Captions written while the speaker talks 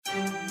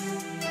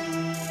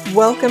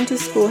Welcome to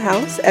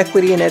Schoolhouse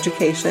Equity in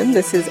Education.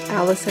 This is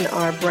Allison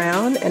R.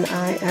 Brown, and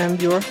I am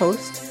your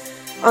host.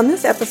 On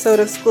this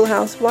episode of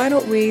Schoolhouse, why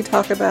don't we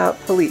talk about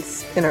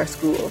police in our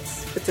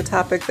schools? It's a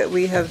topic that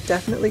we have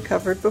definitely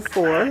covered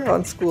before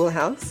on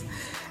Schoolhouse,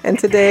 and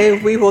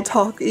today we will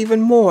talk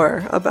even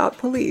more about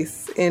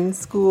police in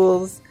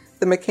schools,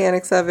 the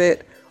mechanics of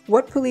it,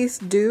 what police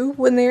do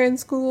when they're in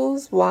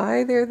schools,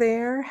 why they're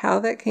there, how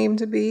that came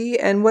to be,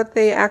 and what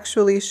they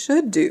actually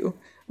should do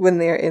when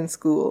they're in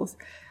schools.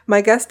 My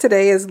guest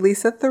today is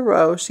Lisa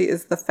Thoreau. She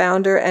is the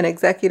founder and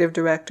executive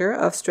director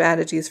of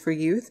Strategies for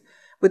Youth,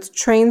 which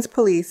trains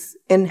police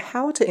in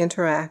how to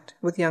interact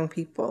with young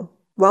people.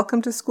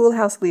 Welcome to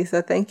Schoolhouse,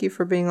 Lisa. Thank you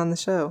for being on the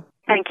show.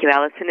 Thank you,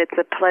 Allison. It's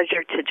a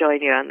pleasure to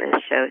join you on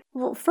this show.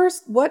 Well,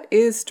 first, what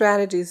is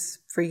Strategies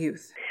for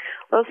Youth?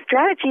 Well,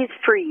 Strategies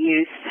for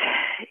Youth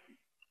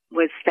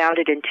was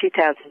founded in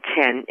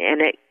 2010,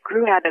 and it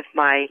grew out of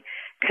my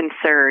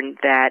concern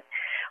that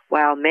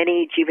while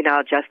many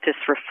juvenile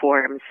justice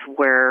reforms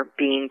were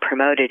being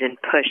promoted and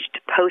pushed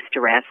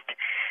post-arrest,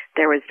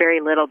 there was very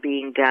little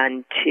being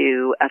done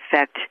to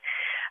affect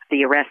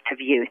the arrest of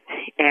youth.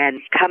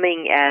 And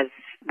coming as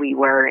we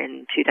were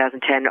in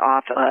 2010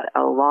 off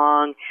a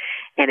long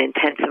and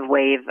intensive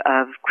wave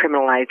of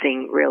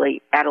criminalizing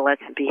really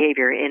adolescent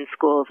behavior in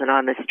schools and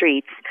on the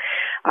streets,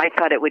 I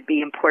thought it would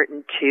be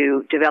important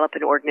to develop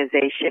an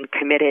organization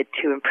committed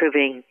to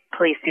improving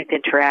police-youth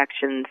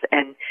interactions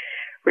and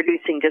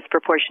reducing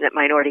disproportionate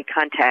minority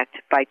contact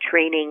by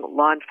training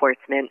law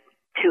enforcement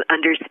to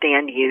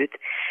understand youth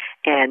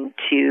and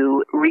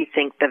to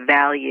rethink the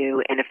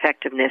value and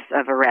effectiveness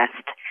of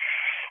arrest.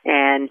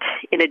 And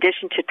in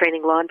addition to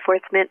training law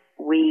enforcement,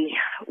 we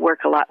work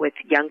a lot with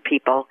young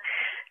people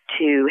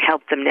to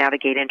help them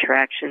navigate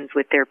interactions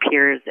with their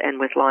peers and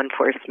with law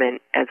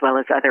enforcement as well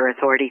as other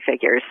authority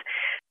figures.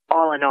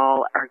 All in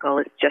all, our goal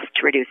is just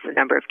to reduce the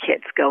number of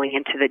kids going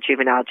into the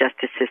juvenile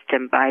justice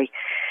system by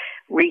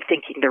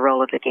rethinking the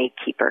role of the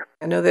gatekeeper.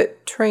 I know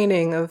that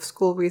training of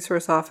school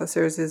resource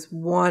officers is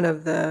one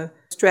of the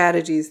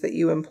strategies that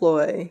you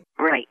employ.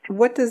 Right.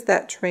 What does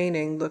that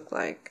training look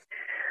like?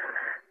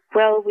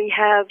 Well, we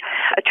have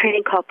a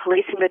training called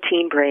Policing the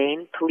Teen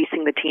Brain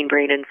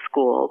in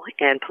School,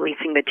 and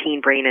Policing the Teen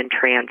Brain in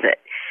Transit.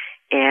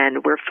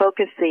 And we're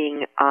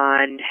focusing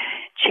on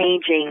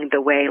changing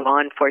the way law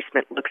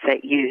enforcement looks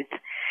at youth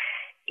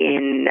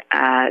in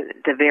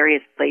the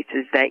various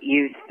places that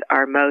youth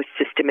are most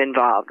system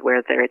involved,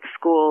 whether it's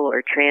school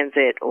or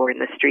transit or in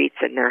the streets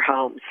in their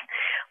homes.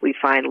 We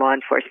find law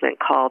enforcement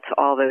called to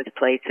all those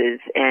places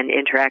and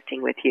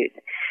interacting with youth.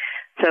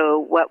 So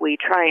what we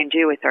try and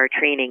do with our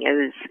training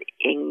is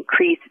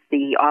increase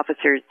the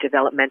officer's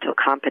developmental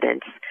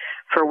competence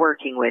for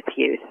working with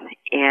youth.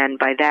 And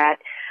by that,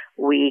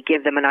 we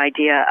give them an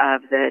idea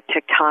of the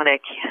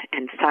tectonic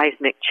and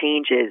seismic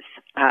changes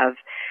of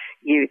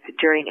youth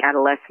during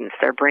adolescence.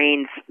 Their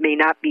brains may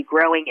not be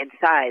growing in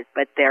size,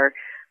 but they're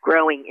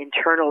growing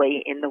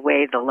internally in the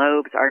way the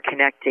lobes are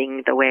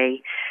connecting, the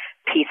way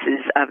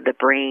pieces of the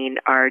brain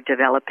are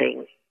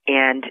developing.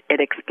 And it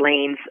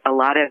explains a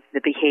lot of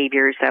the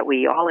behaviors that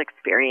we all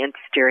experience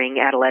during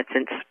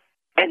adolescence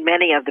and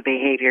many of the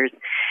behaviors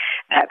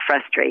that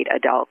frustrate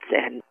adults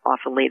and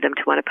often lead them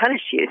to want to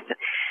punish youth.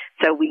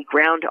 So we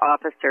ground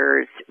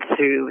officers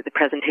through the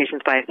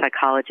presentations by a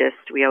psychologist.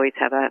 We always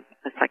have a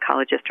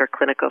psychologist or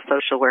clinical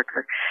social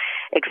worker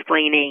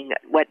explaining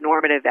what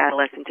normative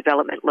adolescent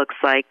development looks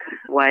like,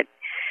 what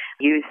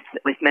youth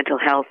with mental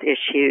health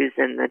issues,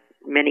 and the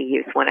many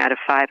youth, 1 out of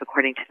 5,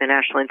 according to the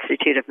National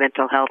Institute of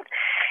Mental Health,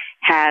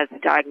 has a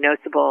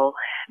diagnosable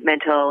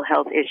mental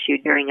health issue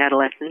during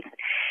adolescence.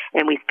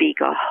 And we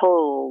speak a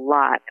whole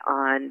lot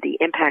on the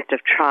impact of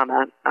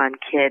trauma on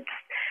kids'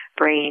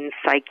 brains,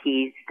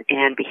 psyches,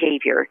 and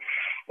behavior.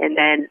 And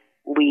then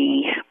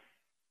we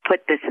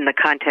put this in the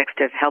context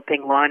of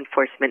helping law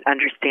enforcement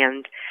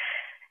understand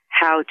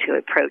how to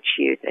approach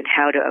youth and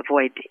how to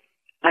avoid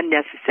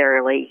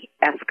unnecessarily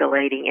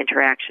escalating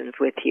interactions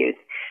with youth,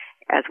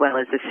 as well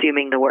as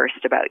assuming the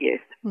worst about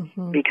youth.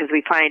 Mm-hmm. Because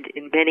we find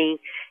in many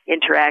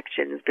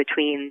interactions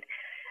between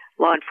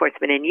law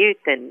enforcement and youth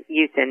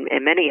and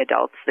many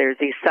adults, there's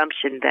the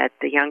assumption that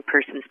the young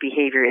person's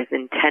behavior is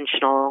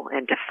intentional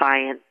and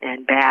defiant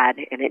and bad,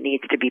 and it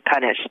needs to be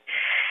punished.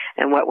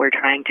 And what we're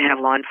trying to have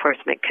law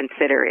enforcement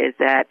consider is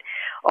that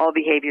all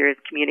behavior is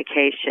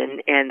communication,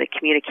 and the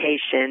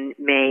communication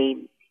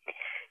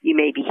you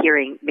may be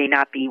hearing may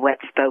not be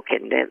what's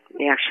spoken. It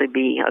may actually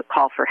be a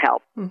call for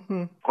help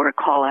or a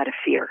call out of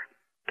fear.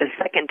 The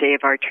second day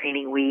of our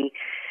training, we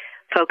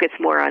focus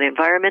more on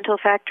environmental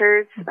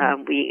factors.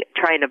 We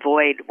try and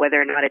avoid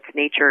whether or not it's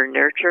nature or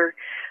nurture.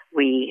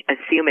 We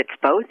assume it's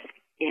both.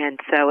 And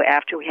so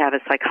after we have a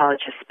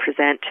psychologist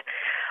present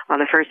on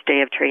the first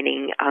day of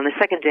training, on the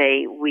second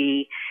day,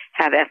 we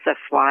have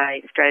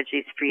SFY,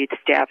 Strategies for Youth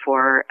staff,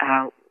 or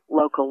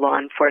local law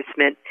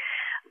enforcement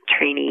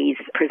trainees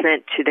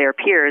present to their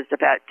peers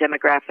about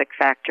demographic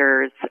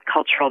factors,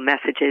 cultural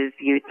messages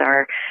youth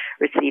are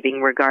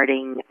receiving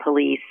regarding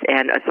police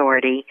and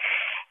authority.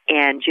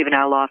 and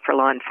juvenile law for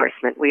law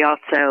enforcement. We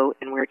also,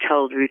 and we're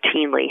told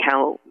routinely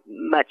how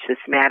much this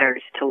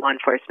matters to law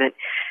enforcement,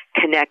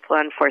 connect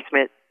law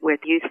enforcement with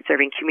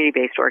youth-serving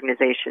community-based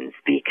organizations,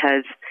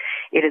 because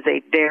it is a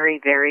very,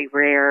 very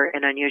rare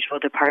and unusual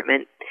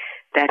department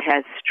that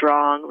has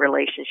strong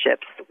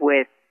relationships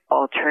with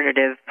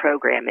alternative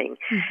programming.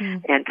 Mm-hmm.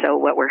 And so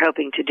what we're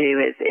hoping to do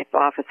is, if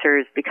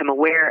officers become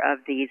aware of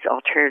these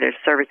alternative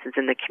services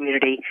in the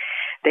community,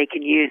 they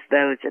can use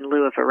those in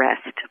lieu of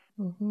arrest.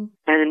 Mm-hmm.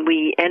 And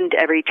we end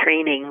every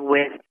training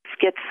with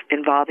skits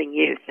involving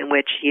youth, in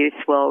which youth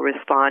will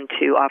respond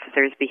to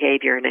officers'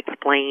 behavior and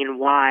explain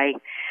why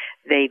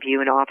they view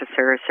an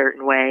officer a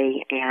certain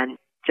way, and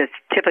just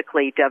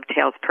typically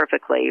dovetails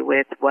perfectly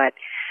with what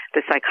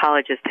the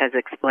psychologist has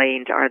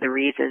explained are the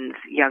reasons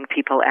young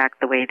people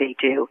act the way they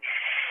do.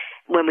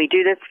 When we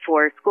do this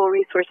for school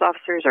resource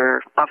officers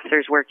or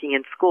officers working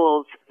in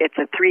schools, it's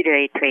a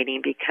 3-day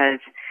training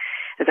because,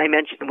 as I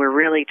mentioned, we're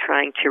really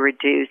trying to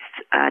reduce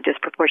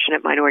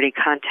disproportionate minority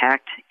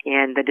contact,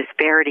 and the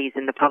disparities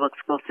in the public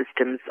school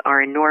systems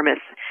are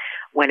enormous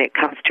when it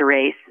comes to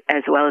race,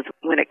 as well as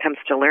when it comes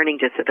to learning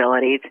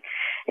disabilities.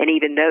 And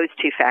even those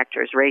two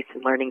factors, race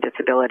and learning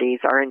disabilities,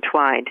 are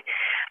entwined.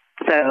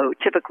 So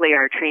typically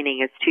our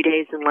training is 2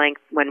 days in length.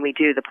 When we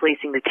do the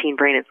Policing the Teen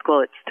Brain at School,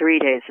 it's 3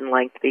 days in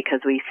length, because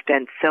we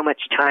spend so much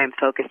time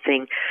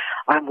focusing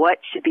on what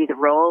should be the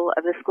role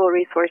of the school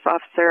resource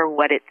officer,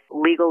 what its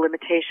legal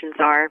limitations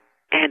are,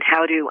 and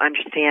how to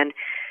understand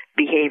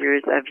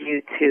behaviors of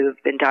youth who've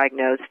been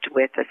diagnosed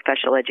with a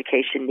special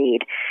education need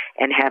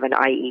and have an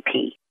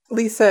IEP.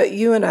 Lisa,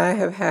 you and I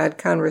have had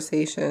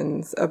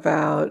conversations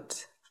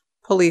about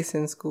police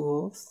in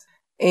schools,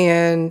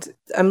 and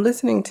I'm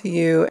listening to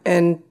you,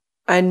 and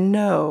I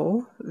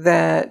know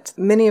that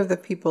many of the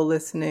people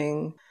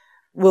listening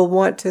will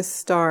want to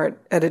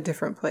start at a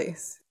different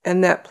place.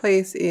 And that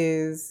place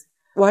is,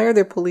 why are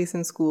there police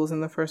in schools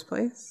in the first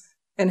place?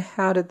 And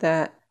how did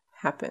that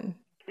happen?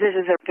 This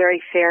is a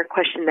very fair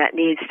question that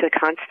needs to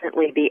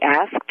constantly be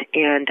asked,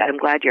 and I'm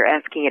glad you're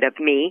asking it of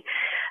me.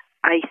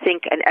 I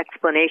think an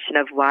explanation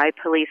of why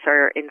police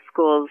are in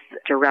schools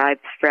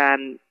derives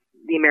from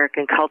the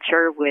American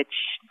culture, which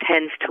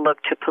tends to look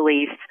to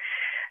police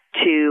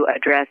to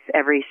address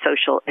every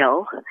social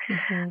ill,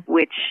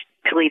 which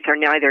police are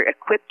neither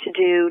equipped to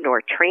do,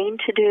 nor trained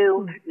to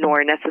do,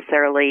 nor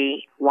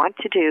necessarily want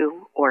to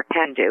do or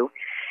can do.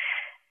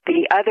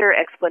 The other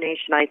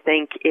explanation, I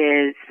think,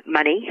 is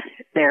money.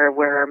 There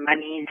were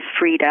monies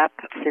freed up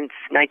since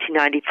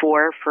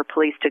 1994 for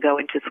police to go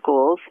into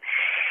schools,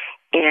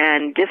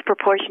 and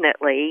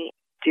disproportionately,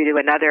 due to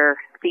another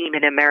theme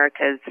in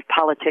America's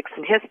politics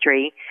and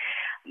history,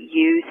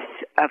 youth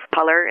of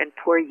color and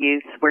poor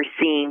youth were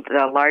seeing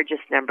the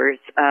largest numbers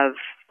of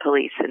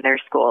police in their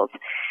schools.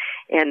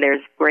 And there's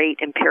great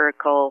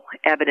empirical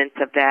evidence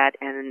of that,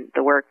 and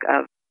the work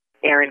of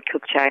Aaron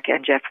Kupchak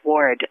and Jeff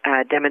Ward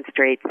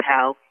demonstrates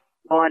how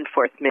law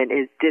enforcement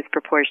is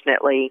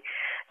disproportionately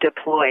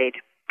deployed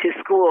to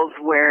schools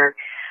where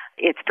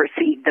it's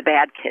perceived the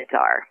bad kids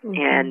are.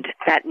 Mm-hmm. And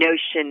that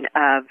notion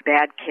of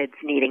bad kids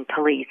needing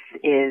police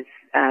is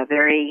a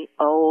very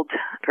old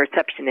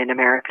perception in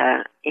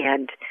America,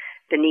 and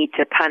the need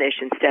to punish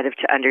instead of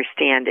to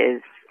understand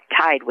is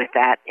tied with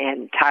that,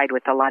 and tied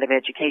with a lot of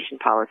education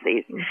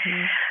policies.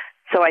 Mm-hmm.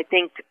 So I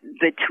think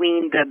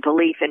between the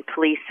belief in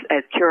police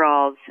as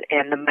cure-alls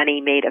and the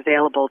money made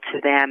available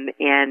to them,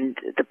 and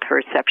the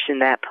perception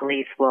that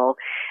police will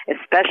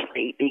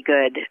especially be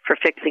good for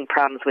fixing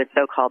problems with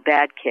so-called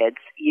bad kids,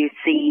 you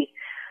see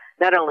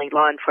not only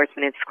law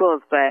enforcement in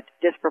schools, but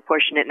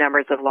disproportionate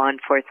numbers of law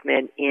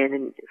enforcement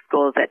in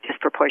schools that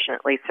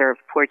disproportionately serve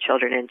poor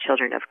children and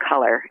children of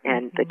color,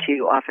 and the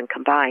two often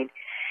combine.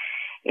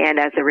 And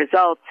as a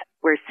result,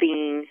 we're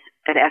seeing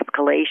an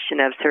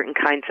escalation of certain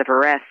kinds of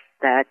arrests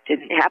that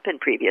didn't happen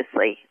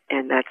previously,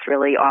 and that's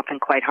really often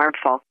quite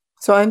harmful.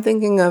 So I'm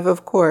thinking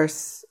of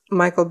course,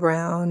 Michael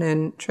Brown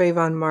and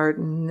Trayvon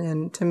Martin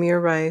and Tamir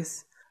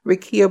Rice,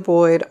 Rekia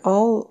Boyd,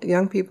 all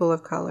young people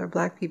of color,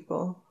 Black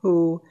people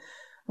who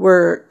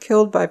were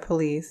killed by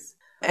police.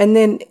 And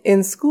then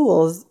in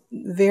schools,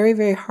 very,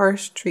 very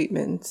harsh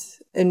treatment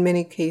in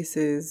many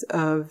cases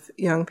of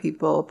young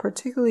people,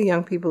 particularly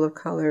young people of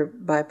color,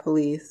 by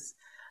police.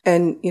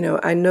 And, you know,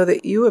 I know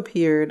that you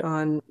appeared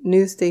on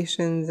news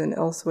stations and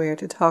elsewhere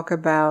to talk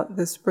about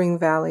the Spring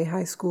Valley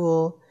High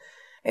School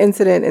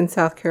incident in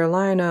South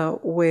Carolina,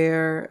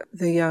 where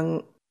the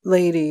young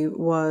lady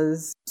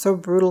was so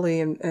brutally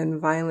and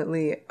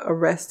violently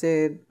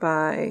arrested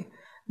by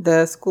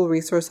the school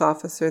resource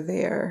officer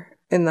there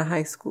in the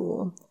high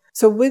school.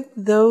 So with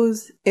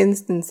those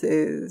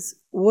instances,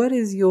 what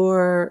is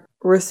your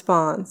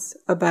response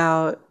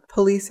about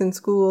police in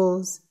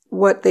schools,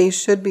 what they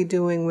should be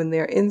doing when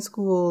they're in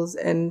schools,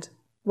 and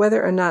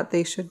whether or not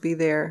they should be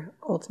there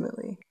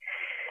ultimately?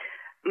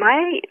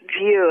 My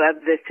view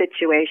of the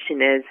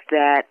situation is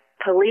that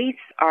police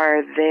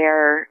are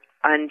there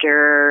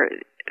under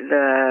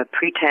the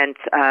pretense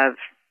of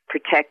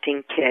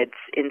protecting kids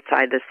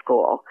inside the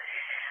school.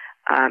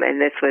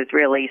 And this was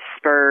really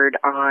spurred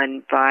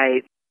on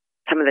by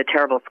some of the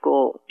terrible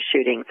school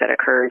shootings that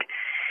occurred.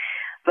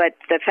 But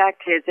the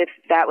fact is, if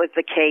that was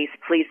the case,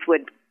 police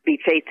would be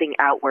facing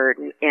outward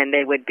and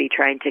they would be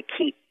trying to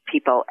keep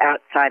people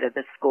outside of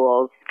the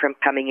schools from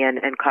coming in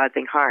and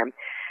causing harm.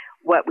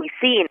 What we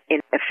see in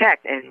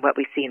effect and what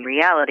we see in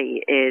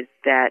reality is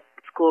that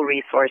school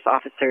resource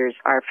officers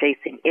are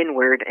facing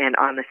inward and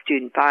on the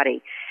student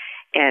body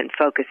and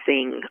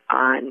focusing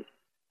on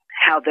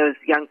how those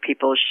young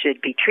people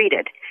should be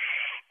treated.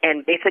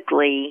 And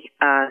basically,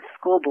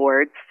 school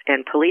boards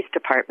and police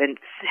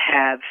departments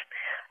have,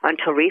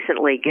 until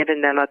recently,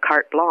 given them a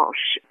carte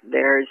blanche.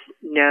 There's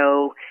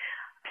no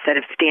set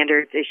of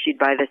standards issued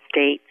by the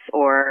states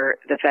or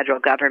the federal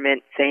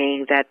government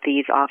saying that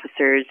these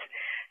officers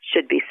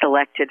should be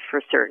selected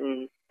for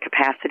certain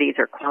capacities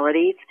or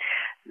qualities.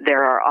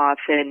 There are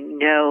often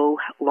no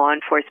law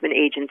enforcement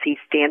agency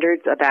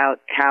standards about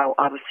how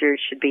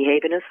officers should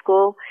behave in a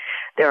school.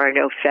 There are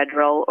no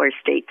federal or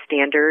state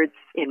standards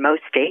in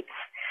most states.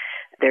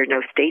 There are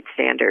no state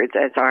standards,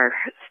 as our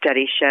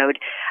study showed,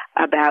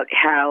 about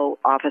how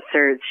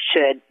officers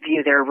should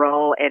view their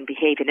role and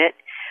behave in it.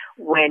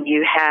 When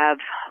you have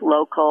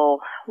local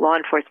law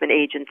enforcement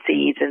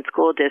agencies and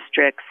school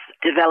districts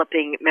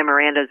developing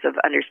memorandums of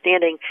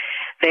understanding,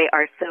 they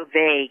are so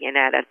vague and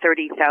at a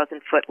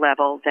 30,000-foot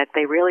level that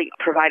they really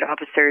provide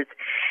officers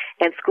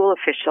and school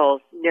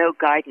officials no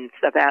guidance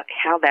about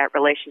how that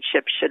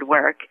relationship should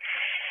work.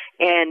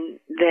 And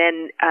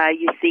then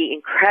you see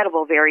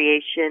incredible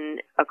variation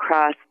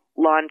across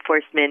law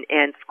enforcement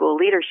and school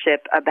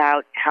leadership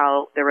about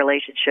how the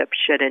relationship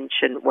should and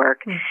shouldn't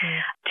work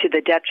to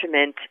the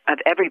detriment of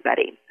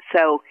everybody.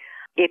 So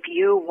if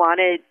you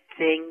wanted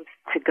things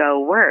to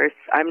go worse,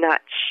 I'm not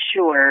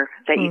sure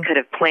that you could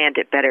have planned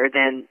it better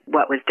than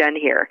what was done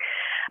here,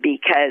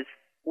 because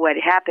what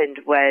happened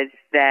was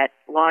that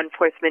law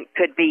enforcement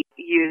could be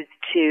used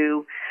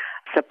to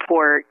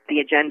support the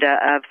agenda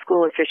of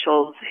school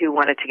officials who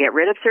wanted to get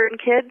rid of certain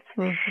kids,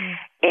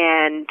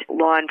 and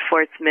law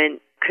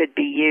enforcement could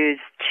be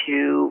used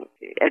to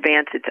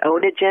advance its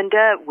own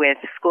agenda with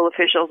school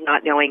officials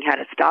not knowing how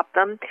to stop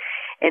them.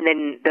 And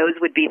then those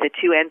would be the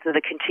two ends of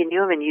the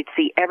continuum, and you'd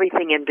see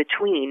everything in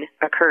between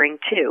occurring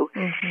too.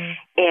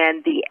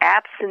 And the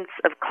absence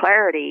of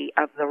clarity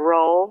of the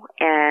role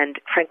and,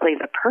 frankly,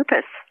 the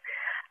purpose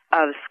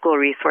of school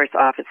resource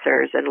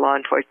officers and law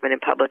enforcement in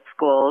public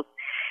schools,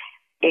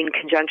 in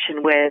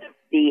conjunction with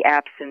the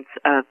absence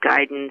of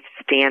guidance,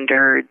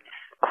 standards,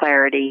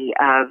 clarity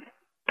of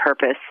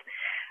purpose,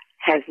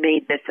 has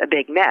made this a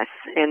big mess.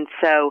 And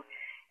so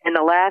in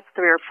the last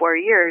 3 or 4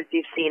 years,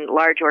 you've seen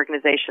large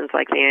organizations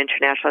like the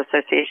International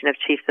Association of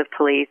Chiefs of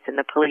Police and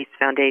the Police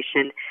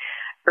Foundation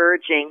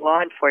urging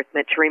law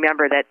enforcement to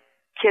remember that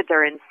kids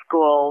are in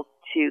school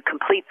to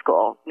complete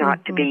school,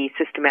 not to be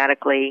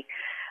systematically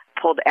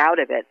pulled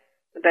out of it.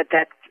 But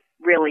that's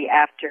really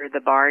after the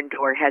barn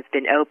door has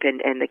been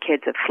opened and the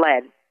kids have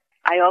fled.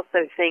 I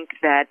also think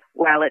that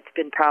while it's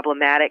been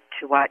problematic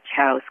to watch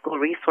how school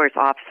resource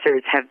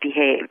officers have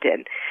behaved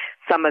and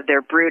some of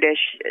their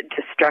brutish,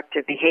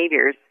 destructive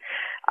behaviors,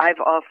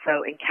 I've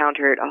also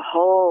encountered a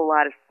whole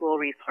lot of school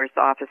resource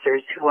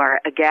officers who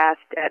are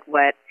aghast at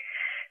what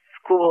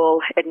school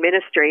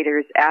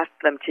administrators ask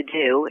them to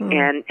do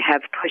and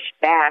have pushed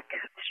back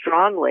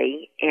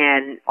strongly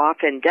and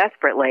often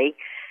desperately,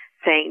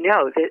 saying,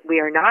 no, that we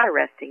are not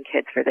arresting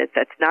kids for this.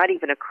 That's not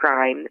even a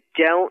crime.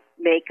 Don't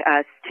make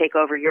us take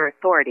over your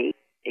authority.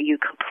 You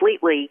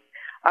completely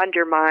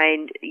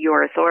undermine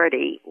your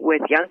authority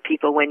with young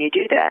people when you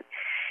do that.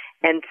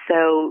 And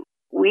so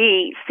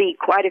we see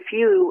quite a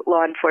few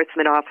law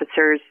enforcement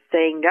officers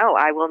saying, no,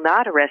 I will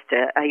not arrest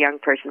a young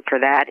person for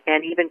that,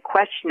 and even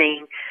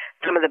questioning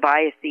some of the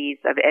biases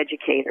of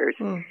educators.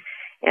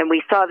 And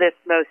we saw this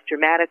most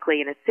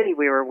dramatically in a city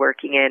we were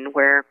working in,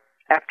 where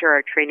after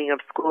our training of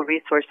school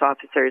resource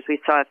officers,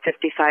 we saw a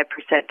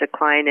 55%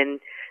 decline in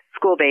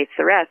school-based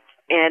arrests.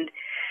 And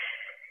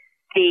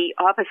the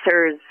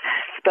officers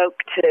spoke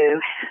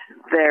to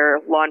their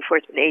law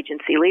enforcement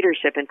agency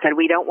leadership and said,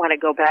 we don't want to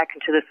go back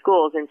into the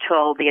schools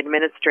until the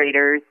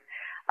administrators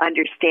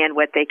understand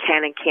what they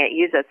can and can't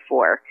use us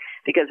for,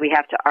 because we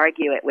have to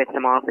argue it with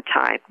them all the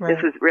time. Right.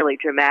 This was really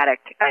dramatic.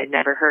 I had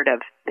never heard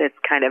of this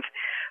kind of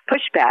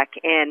pushback.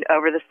 And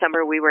over the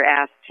summer, we were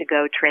asked to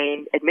go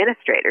train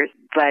administrators,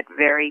 but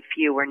very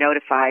few were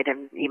notified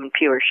and even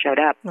fewer showed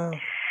up.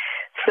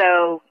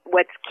 So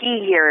what's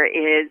key here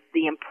is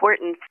the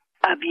importance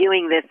of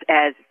viewing this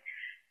as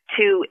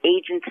two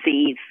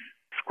agencies,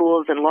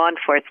 schools and law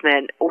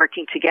enforcement,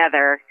 working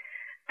together,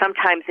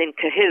 sometimes in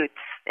cahoots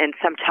and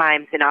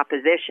sometimes in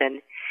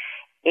opposition.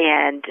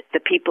 And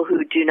the people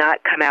who do not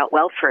come out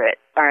well for it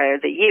are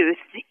the youth,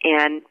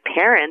 and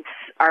parents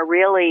are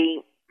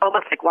really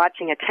almost like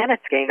watching a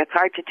tennis game. It's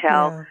hard to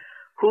tell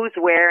who's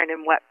where and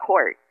in what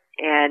court.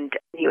 And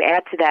you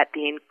add to that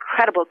the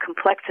incredible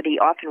complexity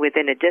often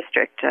within a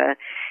district.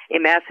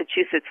 In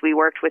Massachusetts, we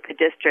worked with a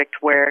district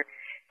where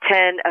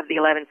 10 of the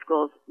 11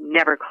 schools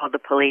never called the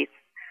police.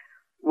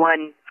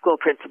 One school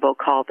principal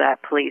called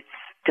that police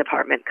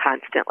department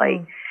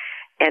constantly.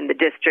 And the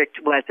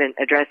district wasn't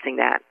addressing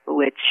that,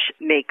 which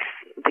makes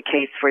the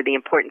case for the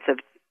importance of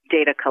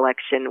data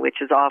collection,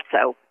 which is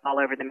also all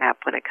over the map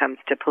when it comes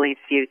to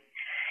police-youth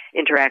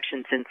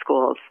interactions in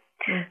schools.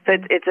 Mm-hmm. So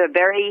it's a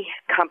very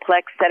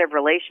complex set of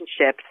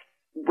relationships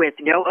with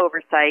no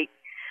oversight,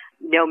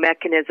 no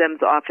mechanisms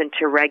often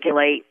to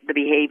regulate the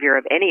behavior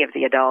of any of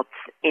the adults,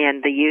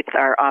 and the youth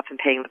are often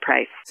paying the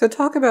price. So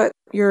talk about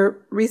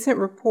your recent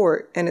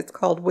report, and it's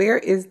called Where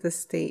is the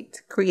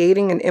State?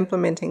 Creating and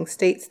Implementing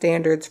State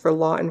Standards for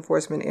Law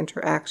Enforcement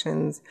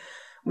Interactions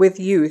with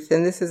Youth.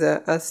 And this is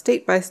a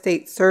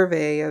state-by-state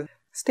survey of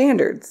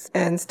standards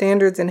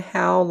in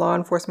how law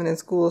enforcement in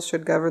schools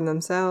should govern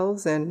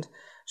themselves and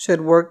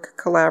should work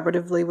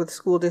collaboratively with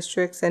school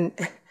districts. And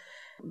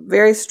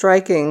very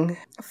striking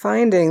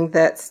finding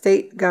that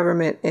state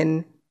government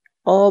in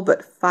all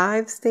but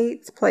 5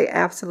 states play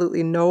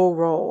absolutely no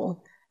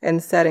role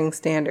in setting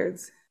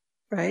standards,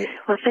 right?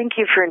 Well, thank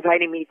you for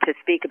inviting me to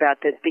speak about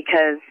this,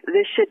 because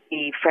this should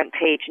be front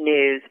page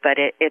news, but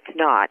it's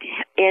not.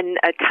 In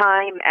a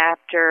time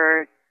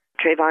after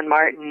Trayvon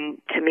Martin,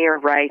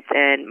 Tamir Rice,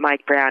 and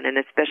Mike Brown, and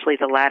especially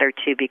the latter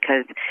two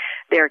because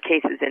their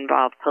cases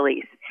involve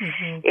police,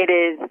 it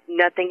is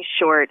nothing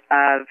short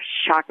of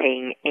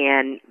shocking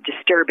and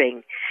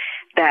disturbing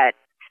that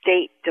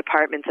state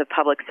departments of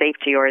public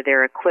safety or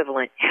their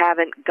equivalent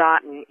haven't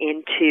gotten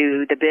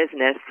into the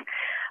business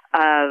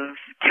of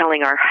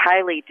telling our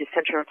highly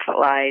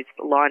decentralized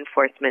law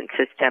enforcement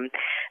system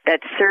that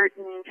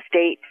certain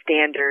state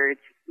standards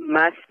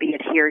must be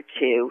adhered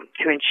to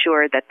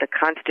ensure that the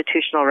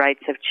constitutional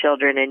rights of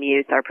children and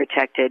youth are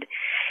protected,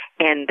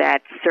 and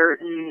that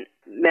certain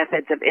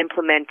methods of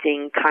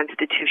implementing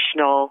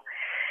constitutional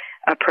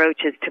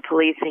approaches to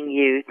policing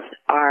youth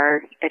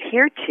are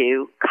adhered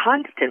to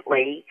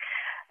constantly,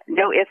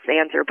 no ifs,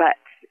 ands, or buts.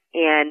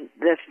 And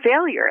the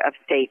failure of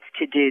states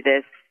to do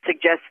this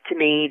suggests to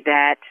me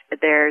that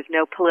there's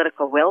no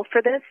political will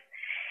for this.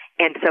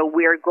 And so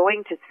we're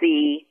going to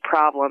see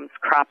problems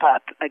crop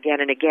up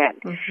again and again.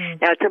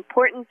 Now, it's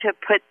important to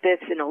put this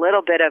in a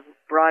little bit of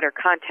broader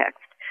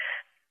context.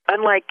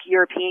 Unlike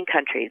European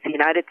countries, the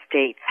United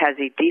States has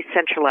a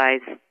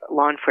decentralized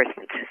law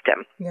enforcement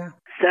system. Yeah.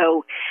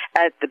 So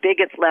at the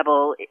biggest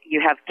level,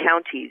 you have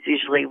counties,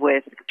 usually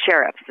with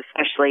sheriffs,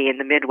 especially in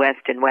the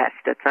Midwest and West.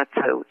 That's not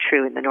so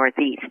true in the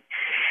Northeast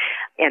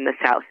and the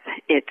South.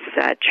 It's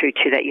true,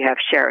 too, that you have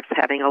sheriffs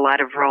having a lot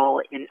of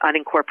role in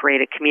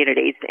unincorporated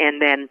communities,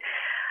 and then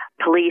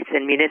police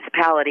and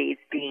municipalities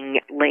being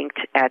linked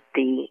at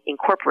the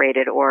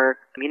incorporated or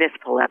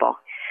municipal level.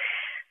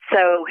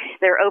 So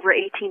there are over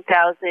 18,000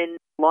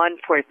 law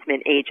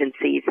enforcement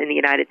agencies in the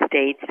United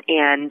States,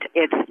 and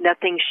it's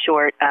nothing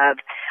short of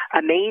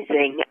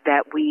amazing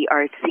that we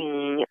are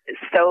seeing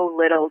so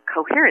little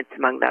coherence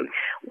among them.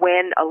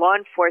 When a law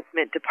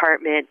enforcement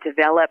department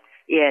develops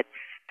its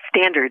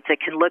standards,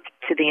 it can look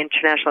to the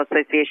International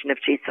Association of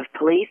Chiefs of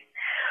Police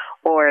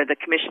or the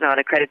Commission on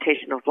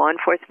Accreditation of Law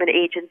Enforcement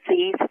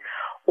Agencies,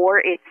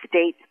 or its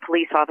state's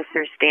police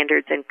officer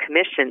standards and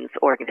commissions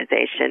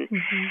organization,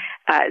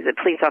 the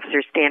police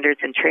officer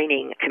standards and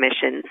training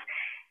commissions,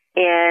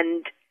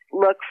 and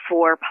look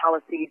for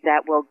policies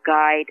that will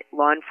guide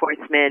law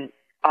enforcement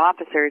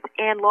officers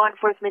and law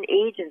enforcement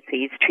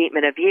agencies'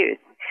 treatment of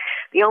youth.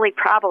 The only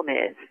problem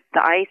is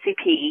the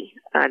IACP,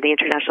 the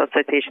International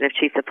Association of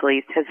Chiefs of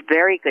Police, has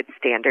very good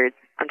standards.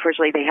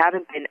 Unfortunately, they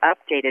haven't been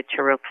updated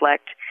to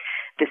reflect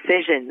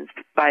decisions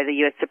by the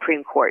U.S.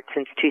 Supreme Court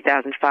since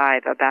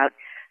 2005 about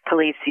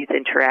police-youth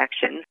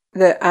interactions.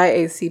 The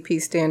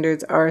IACP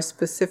standards are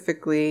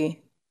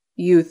specifically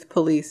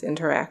youth-police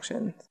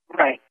interactions.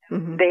 Right.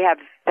 They have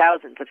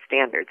thousands of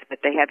standards, but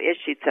they have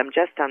issued some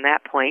just on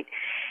that point.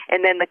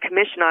 And then the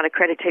Commission on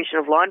Accreditation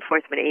of Law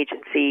Enforcement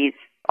Agencies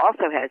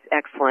also has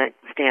excellent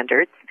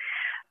standards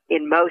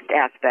in most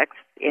aspects.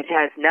 It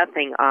has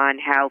nothing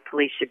on how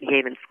police should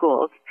behave in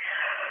schools.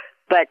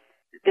 But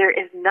there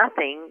is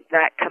nothing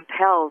that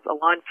compels a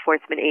law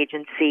enforcement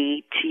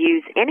agency to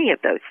use any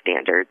of those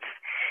standards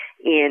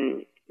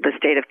in the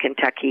state of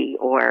Kentucky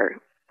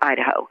or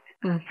Idaho.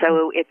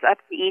 So it's up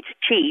to each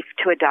chief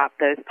to adopt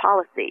those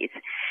policies.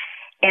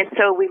 And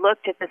so we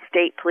looked at the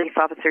state police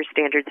officer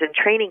standards and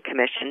training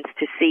commissions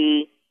to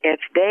see if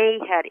they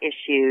had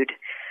issued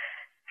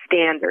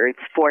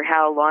standards for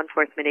how law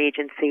enforcement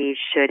agencies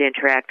should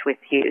interact with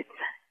youth.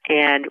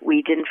 And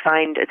we didn't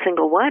find a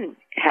single one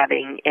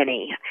having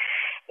any.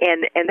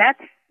 And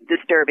that's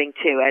disturbing,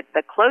 too.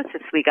 The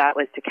closest we got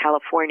was to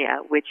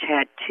California, which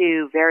had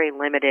 2 very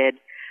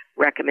limited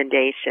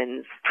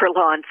recommendations for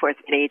law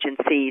enforcement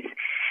agencies.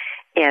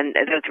 And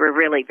those were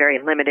really very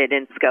limited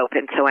in scope,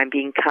 and so I'm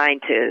being kind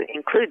to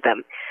include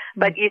them.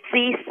 But you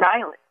see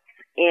silence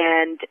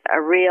and a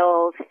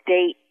real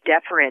state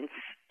deference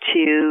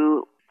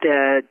to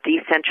the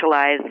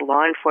decentralized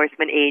law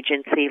enforcement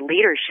agency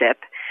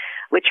leadership,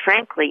 which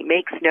frankly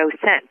makes no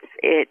sense.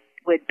 It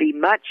would be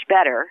much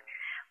better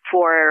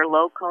for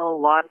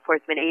local law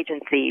enforcement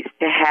agencies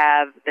to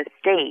have the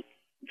state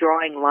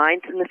drawing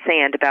lines in the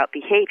sand about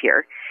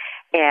behavior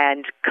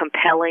and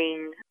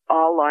compelling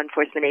all law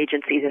enforcement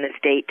agencies in the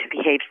state to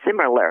behave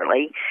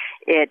similarly.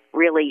 It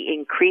really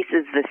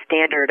increases the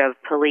standard of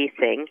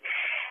policing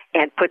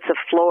and puts a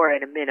floor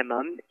at a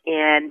minimum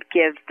and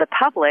gives the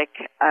public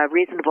a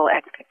reasonable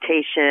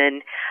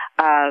expectation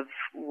of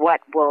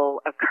what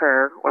will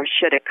occur or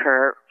should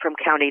occur from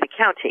county to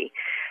county.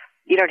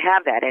 You don't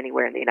have that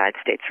anywhere in the United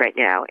States right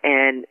now,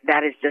 and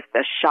that is just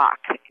a shock.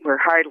 We're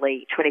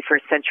hardly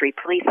 21st century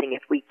policing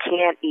if we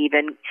can't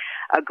even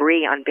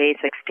agree on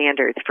basic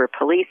standards for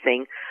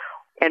policing.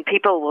 And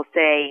people will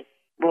say,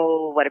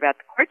 well, what about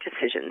the court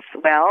decisions?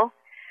 Well,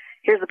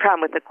 here's the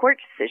problem with the court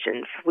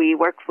decisions. We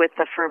worked with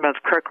the firm of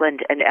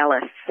Kirkland and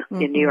Ellis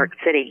in New York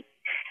City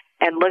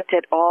and looked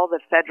at all the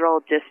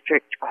federal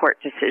district court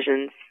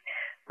decisions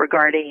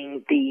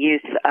regarding the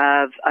use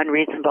of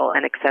unreasonable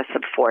and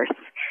excessive force.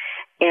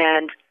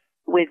 And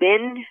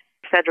within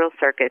federal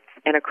circuits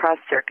and across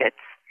circuits,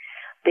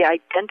 the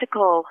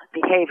identical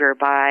behavior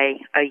by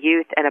a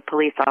youth and a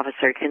police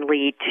officer can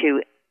lead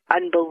to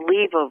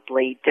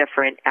unbelievably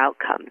different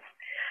outcomes.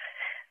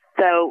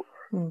 So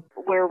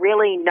we're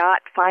really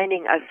not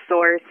finding a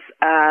source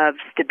of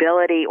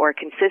stability or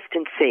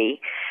consistency,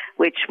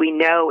 which we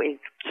know is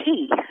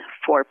key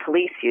for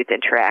police-youth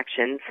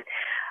interactions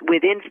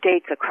within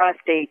states, across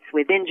states,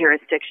 within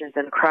jurisdictions,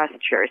 and across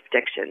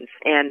jurisdictions.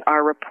 And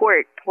our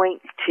report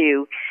points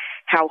to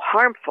how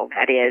harmful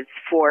that is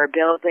for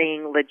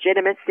building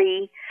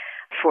legitimacy,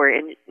 for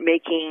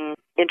making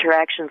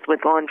interactions with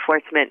law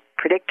enforcement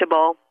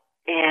predictable,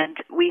 and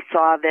we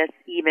saw this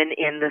even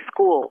in the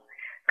school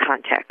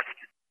context.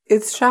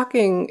 It's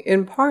shocking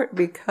in part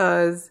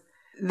because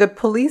the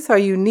police are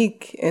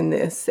unique in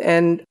this,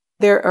 and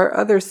there are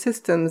other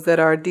systems that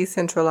are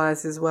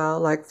decentralized as well,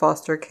 like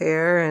foster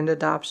care and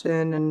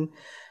adoption and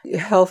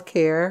health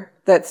care,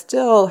 that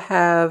still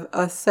have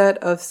a set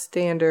of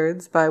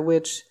standards by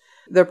which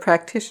the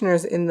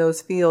practitioners in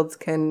those fields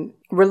can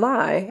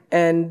rely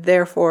and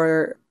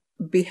therefore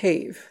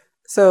behave.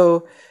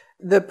 So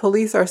the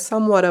police are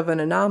somewhat of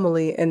an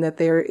anomaly in that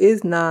there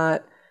is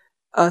not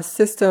a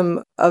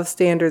system of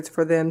standards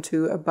for them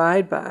to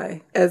abide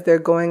by as they're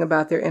going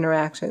about their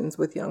interactions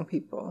with young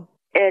people.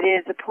 It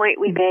is a point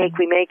we make.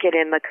 We make it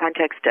in the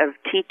context of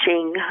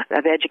teaching,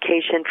 of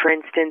education. For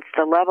instance,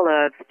 the level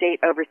of state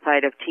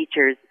oversight of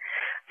teachers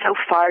so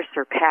far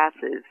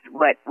surpasses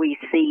what we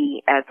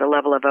see as the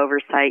level of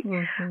oversight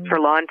for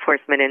law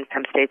enforcement in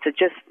some states. It's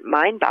just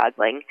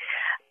mind-boggling.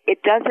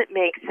 It doesn't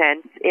make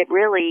sense. It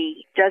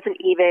really doesn't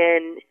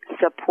even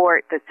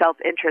support the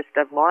self-interest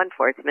of law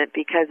enforcement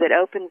because it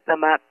opens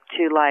them up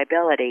to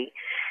liability.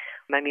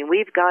 I mean,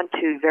 we've gone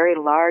to very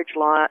large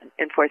law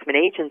enforcement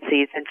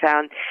agencies and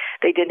found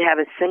they didn't have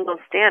a single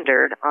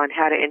standard on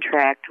how to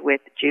interact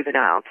with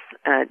juveniles.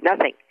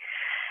 Nothing.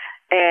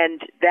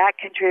 And that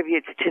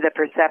contributes to the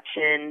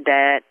perception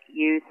that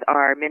youth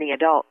are mini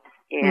adults.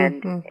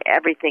 And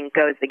everything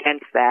goes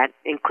against that,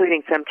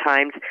 including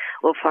sometimes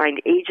we'll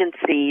find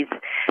agencies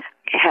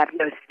have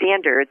no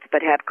standards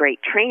but have great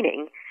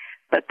training,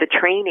 but the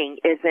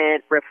training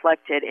isn't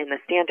reflected in the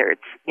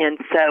standards. And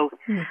so,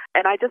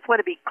 and I just want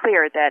to be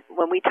clear that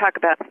when we talk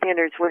about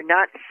standards, we're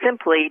not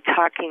simply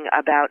talking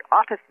about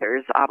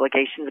officers'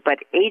 obligations,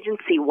 but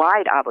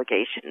agency-wide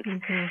obligations,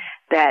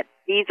 that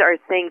these are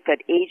things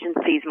that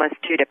agencies must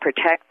do to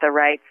protect the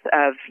rights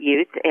of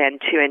youth and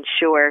to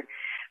ensure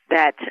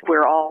that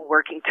we're all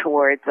working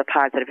towards a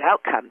positive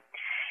outcome.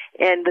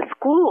 And the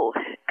school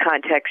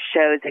context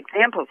shows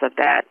examples of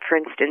that. For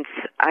instance,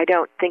 I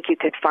don't think you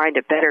could find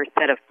a better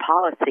set of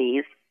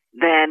policies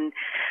than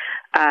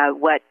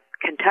what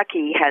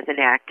Kentucky has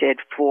enacted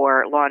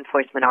for law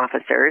enforcement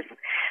officers.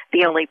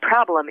 The only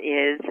problem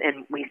is,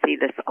 and we see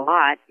this a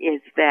lot, is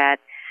that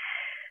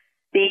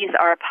these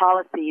are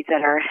policies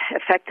that are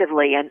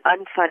effectively an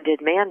unfunded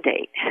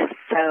mandate.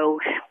 So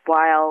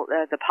while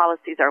the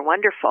policies are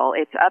wonderful,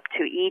 it's up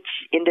to each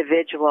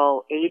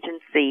individual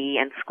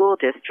agency and school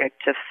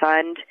district to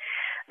fund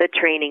the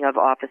training of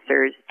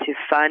officers, to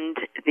fund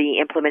the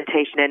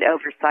implementation and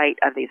oversight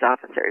of these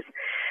officers.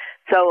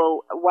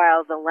 So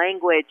while the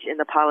language in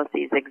the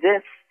policies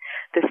exists,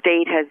 the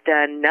state has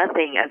done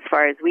nothing, as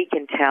far as we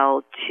can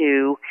tell,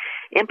 to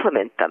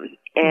implement them.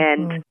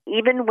 And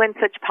even when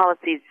such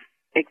policies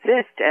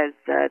exist, as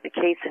the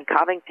case in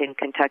Covington,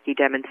 Kentucky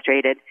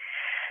demonstrated,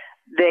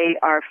 they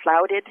are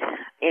flouted,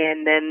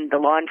 and then the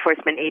law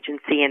enforcement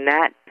agency in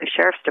that, the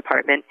sheriff's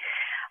department,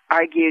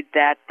 argued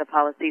that the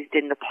policies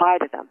didn't apply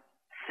to them.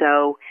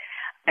 So,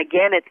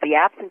 again, it's the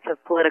absence of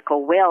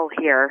political will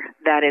here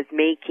that is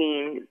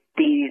making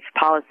these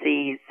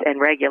policies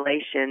and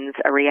regulations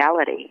a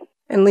reality.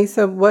 And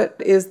Lisa, what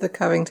is the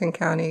Covington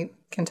County,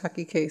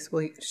 Kentucky case?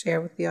 Will you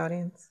share with the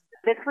audience?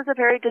 This was a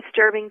very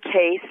disturbing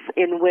case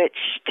in which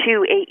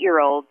 2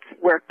 8-year-olds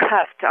were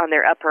cuffed on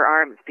their upper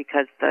arms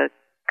because the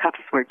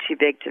cuffs were too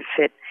big to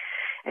fit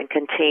and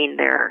contain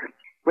their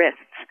wrists.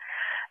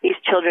 These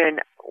children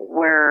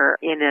were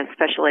in a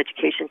special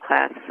education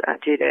class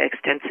due to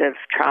extensive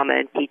trauma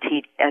and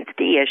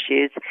PTSD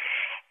issues,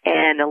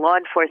 and a law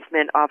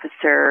enforcement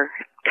officer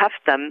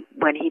cuffed them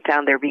when he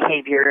found their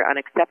behavior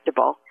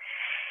unacceptable.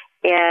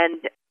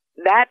 And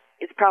that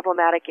is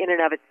problematic in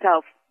and of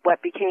itself.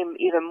 What became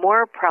even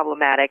more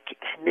problematic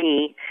to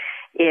me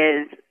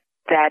is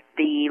that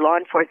the law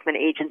enforcement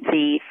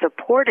agency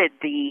supported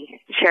the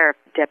sheriff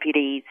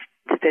deputy's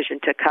decision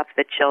to cuff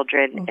the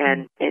children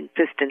and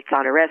insistence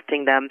on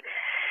arresting them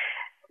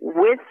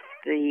with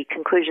the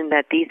conclusion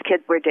that these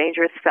kids were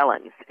dangerous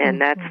felons, and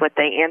that's what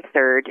they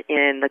answered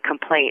in the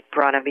complaint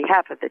brought on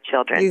behalf of the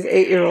children. These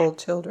 8-year-old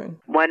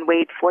children. One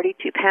weighed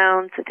 42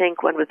 pounds, I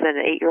think. One was an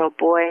 8-year-old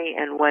boy,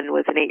 and one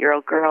was an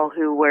 8-year-old girl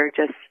who were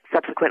just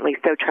subsequently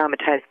so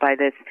traumatized by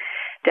this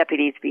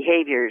deputy's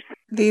behaviors.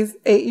 These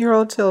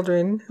 8-year-old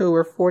children who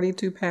were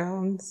 42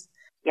 pounds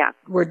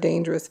were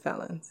dangerous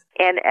felons.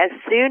 And as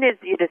soon as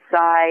you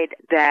decide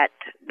that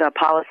the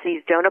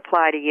policies don't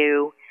apply to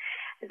you,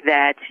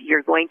 that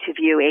you're going to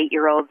view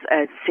 8-year-olds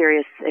as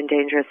serious and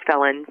dangerous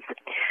felons,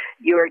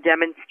 you're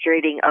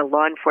demonstrating a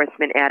law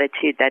enforcement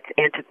attitude that's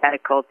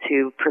antithetical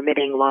to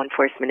permitting law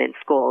enforcement in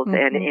schools.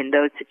 And in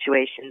those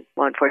situations,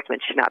 law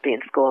enforcement should not be in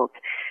schools,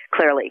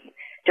 clearly.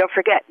 Don't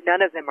forget,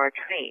 none of them are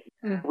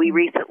trained. We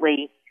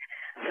recently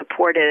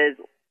supported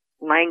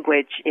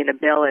language in a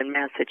bill in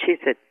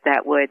Massachusetts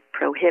that would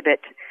prohibit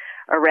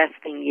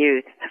arresting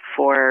youth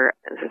for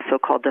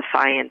so-called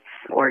defiance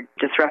or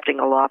disrupting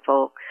a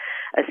lawful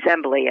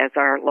assembly, as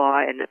our law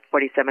and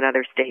 47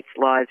 other states'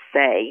 laws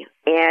say.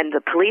 And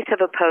the police have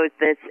opposed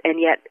this,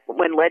 and yet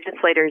when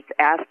legislators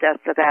asked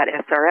us about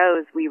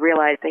SROs, we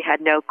realized they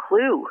had no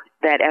clue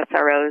that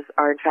SROs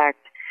are, in fact,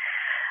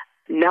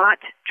 not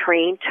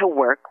trained to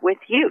work with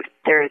youth.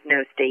 There is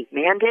no state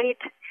mandate.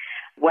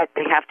 What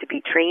they have to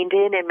be trained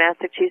in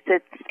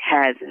Massachusetts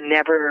has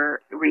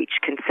never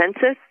reached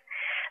consensus.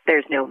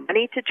 There's no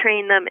money to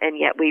train them, and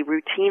yet we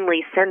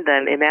routinely send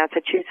them in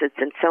Massachusetts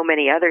and so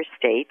many other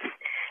states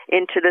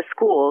into the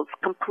schools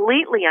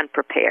completely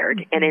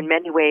unprepared and in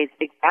many ways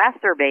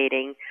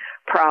exacerbating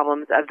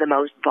problems of the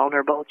most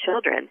vulnerable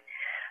children.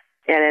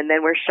 And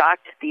then we're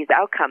shocked at these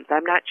outcomes.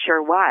 I'm not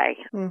sure why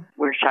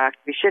we're shocked.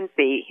 We shouldn't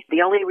be.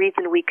 The only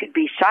reason we could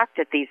be shocked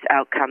at these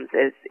outcomes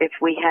is if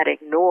we had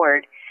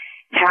ignored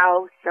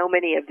how so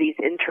many of these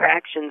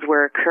interactions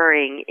were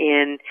occurring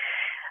in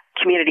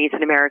communities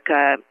in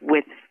America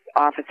with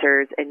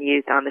officers and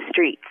youth on the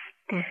streets.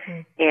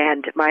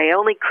 And my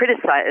only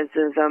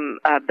criticism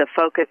of the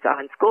focus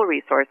on school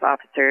resource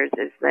officers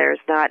is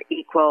there's not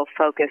equal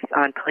focus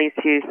on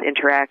police-youth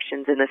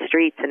interactions in the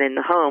streets and in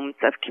the homes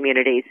of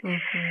communities,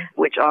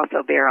 which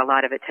also bear a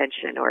lot of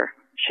attention or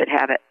should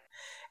have it.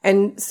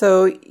 And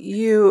so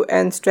you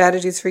and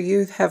Strategies for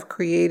Youth have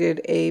created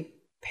a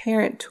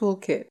parent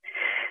toolkit.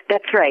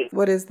 That's right.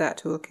 What is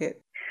that toolkit?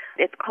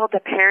 It's called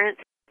the Parent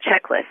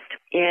Checklist,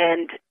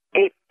 and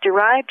it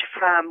derived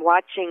from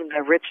watching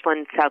the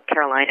Richland, South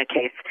Carolina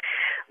case.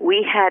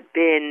 We had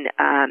been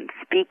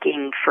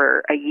speaking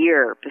for a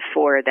year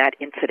before that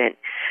incident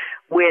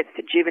with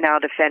juvenile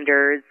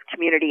defenders,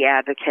 community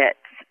advocates,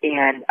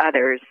 and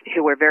others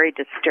who were very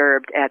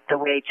disturbed at the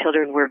way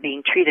children were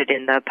being treated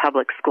in the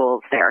public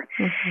schools there.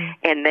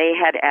 And they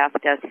had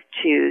asked us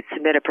to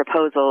submit a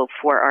proposal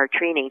for our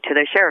training to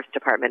the Sheriff's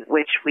Department,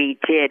 which we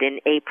did in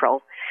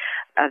April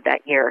of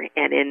that year.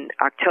 And in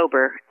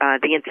October,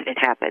 the incident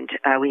happened.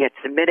 We had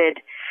submitted.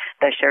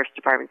 The Sheriff's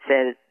Department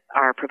said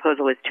our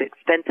proposal was too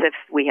expensive.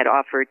 We had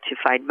offered to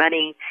find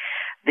money.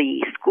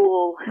 The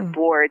school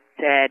board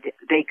said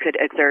they could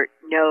exert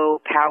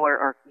no power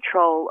or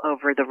control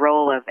over the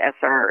role of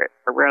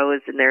SROs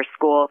in their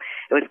school.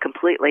 It was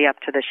completely up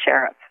to the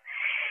sheriff.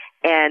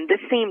 And this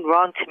seemed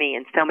wrong to me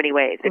in so many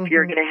ways. If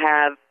you're going to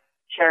have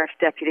sheriff's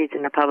deputies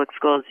in the public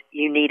schools,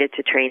 you needed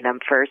to train them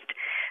first.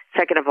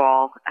 Second of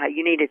all,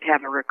 you needed to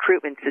have a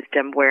recruitment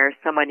system where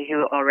someone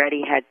who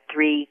already had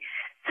 3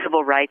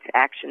 civil rights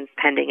actions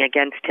pending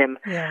against him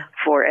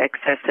for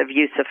excessive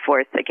use of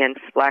force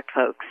against black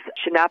folks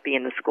should not be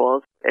in the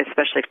schools,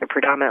 especially for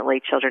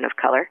predominantly children of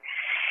color.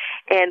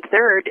 And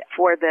third,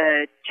 for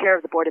the chair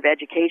of the Board of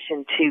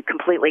Education to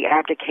completely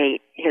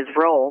abdicate his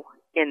role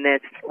in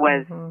this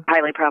was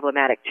highly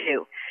problematic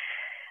too.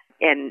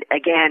 And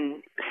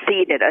again,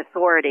 ceded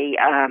authority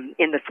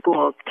in the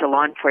schools to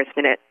law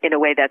enforcement in a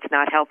way that's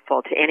not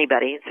helpful to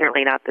anybody,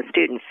 certainly not the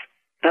students.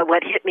 But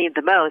what hit me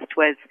the most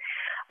was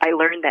I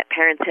learned that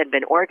parents had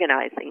been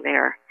organizing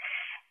there,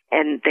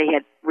 and they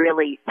had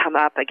really come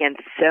up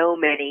against so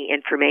many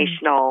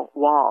informational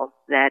walls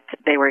that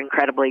they were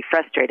incredibly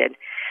frustrated.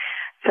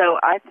 So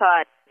I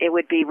thought it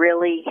would be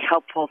really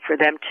helpful for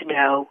them to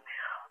know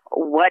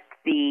what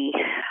the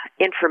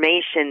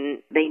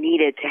information they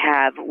needed to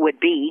have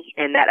would be,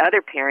 and that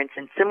other parents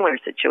in similar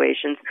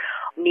situations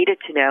needed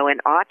to know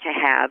and ought to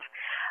have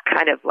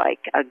kind of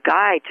like a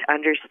guide to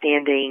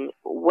understanding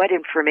what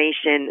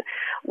information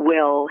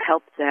will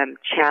help them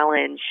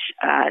challenge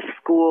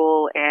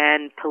school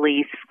and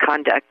police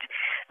conduct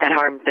that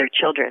harms their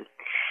children.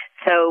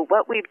 So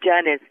what we've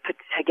done is put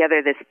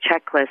together this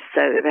checklist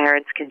so that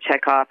parents can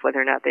check off whether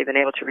or not they've been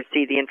able to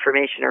receive the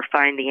information or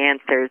find the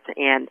answers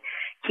and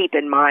keep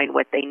in mind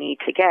what they need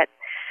to get.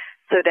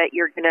 so that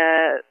you're going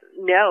to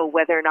know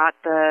whether or not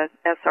the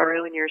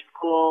SRO in your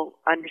school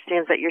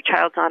understands that your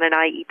child's on an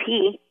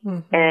IEP.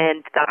 Mm-hmm.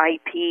 And the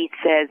IEP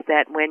says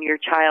that when your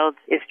child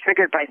is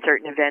triggered by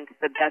certain events,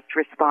 the best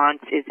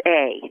response is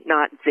A,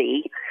 not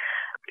Z.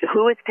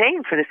 Who is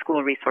paying for the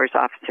school resource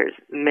officers?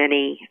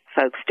 Many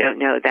folks don't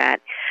know that.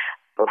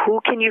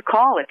 Who can you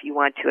call if you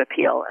want to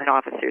appeal an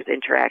officer's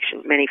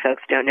interaction? Many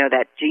folks don't know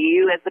that. Do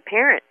you, as a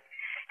parent,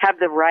 have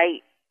the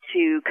right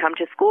to come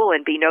to school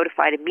and be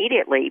notified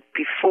immediately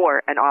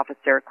before an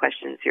officer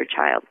questions your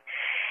child?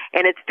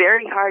 And it's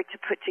very hard to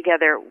put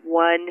together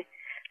one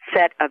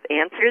set of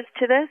answers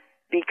to this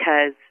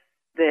because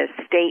the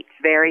states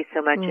vary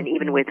so much, and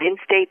even within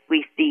states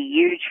we see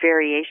huge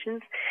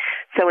variations.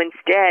 So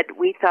instead,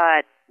 we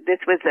thought this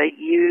was a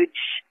huge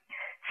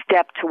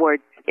step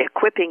towards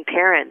equipping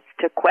parents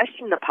to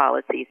question the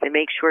policies and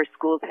make sure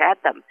schools had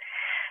them,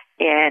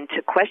 and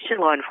to question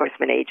law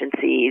enforcement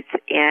agencies.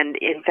 And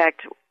in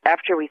fact,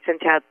 after we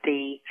sent out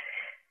the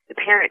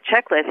parent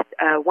checklist,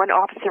 one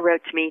officer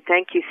wrote to me,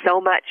 "Thank you so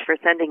much for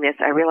sending this.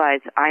 I realize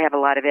I have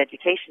a lot of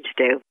education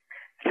to do."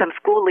 Some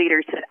school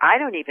leaders said, "I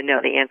don't even know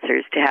the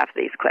answers to half of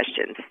these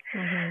questions."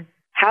 Mm-hmm.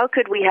 How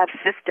could we have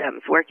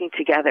systems working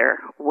together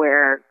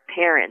where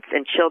parents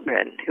and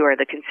children, who are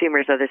the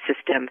consumers of the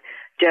system,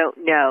 don't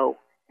know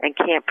and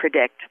can't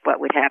predict what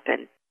would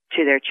happen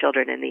to their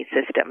children in these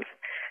systems?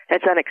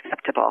 That's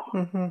unacceptable.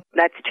 Mm-hmm.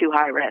 That's too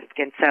high risk.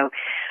 And so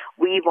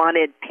we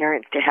wanted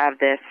parents to have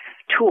this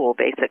tool,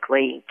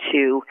 basically,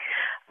 to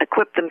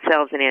equip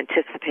themselves and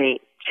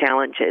anticipate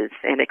challenges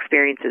and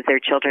experiences their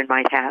children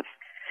might have.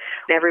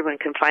 Everyone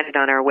can find it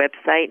on our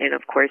website, and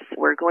of course,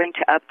 we're going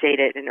to update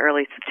it in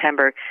early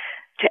September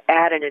to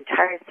add an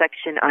entire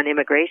section on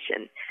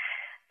immigration,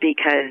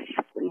 because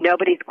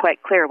nobody's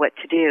quite clear what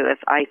to do if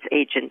ICE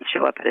agents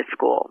show up at a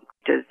school.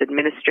 Does the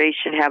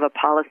administration have a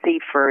policy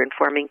for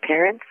informing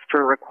parents,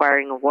 for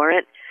requiring a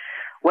warrant?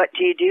 What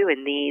do you do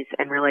in these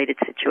and related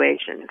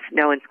situations?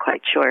 No one's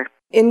quite sure.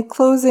 In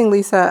closing,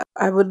 Lisa,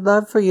 I would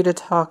love for you to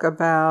talk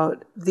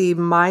about the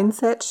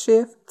mindset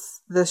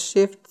shifts, the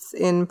shifts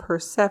in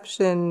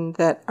perception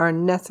that are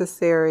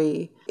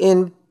necessary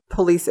in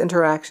police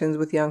interactions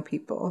with young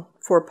people,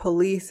 for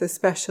police,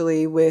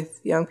 especially with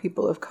young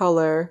people of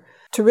color,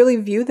 to really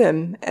view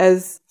them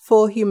as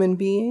full human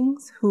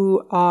beings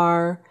who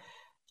are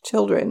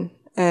children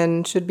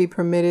and should be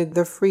permitted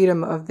the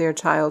freedom of their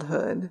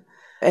childhood.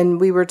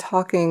 And we were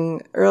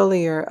talking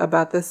earlier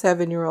about the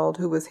 7-year-old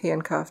who was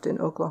handcuffed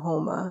in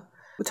Oklahoma.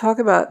 We'll talk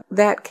about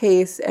that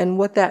case and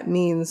what that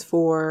means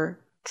for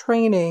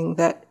training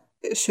that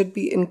should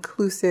be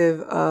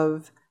inclusive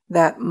of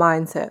that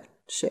mindset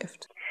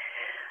shift.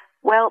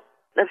 Well,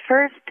 the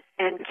first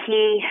and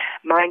key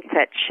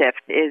mindset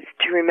shift is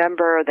to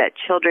remember that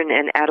children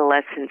and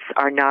adolescents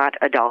are not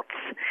adults.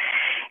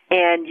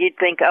 And you'd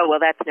think, oh, well,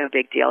 that's no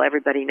big deal.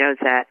 Everybody knows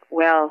that.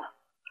 Well,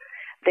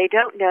 they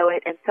don't know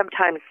it, and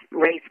sometimes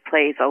race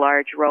plays a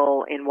large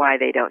role in why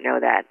they don't know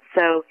that.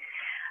 So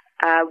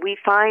we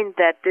find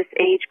that this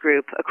age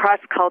group across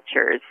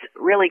cultures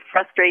really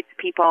frustrates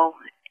people,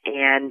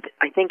 and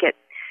I think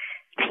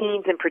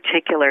teens in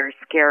particular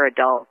scare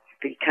adults,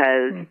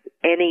 because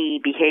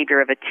any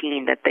behavior of a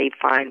teen that they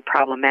find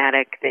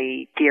problematic,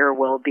 they fear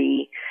will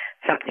be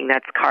something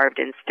that's carved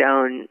in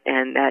stone,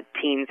 and that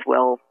teens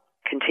will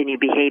continue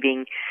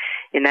behaving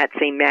in that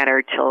same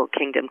manner till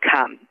kingdom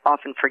come,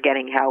 often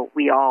forgetting how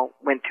we all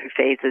went through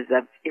phases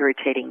of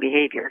irritating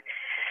behavior.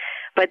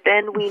 But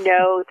then we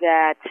know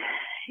that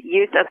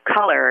youth of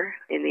color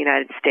in the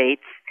United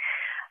States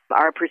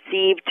are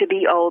perceived to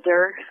be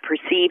older,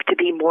 perceived to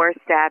be more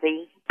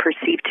savvy,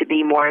 perceived to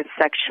be more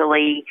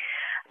sexually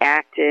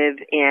active,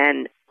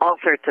 and all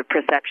sorts of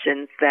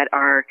perceptions that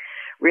are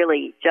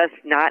really just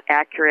not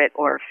accurate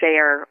or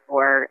fair,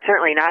 or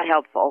certainly not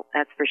helpful,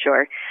 that's for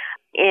sure.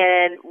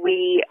 And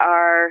we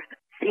are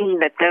seeing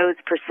that those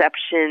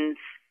perceptions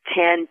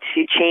tend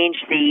to change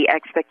the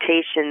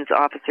expectations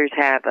officers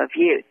have of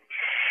youth.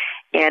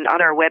 And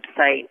on our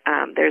website,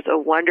 there's a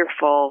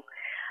wonderful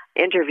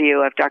interview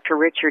of Dr.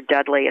 Richard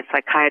Dudley, a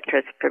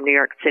psychiatrist from New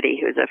York City,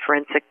 who's a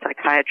forensic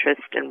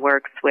psychiatrist and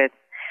works with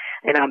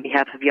and on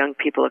behalf of young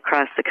people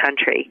across the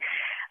country,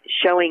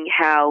 showing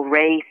how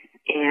race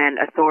and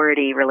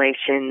authority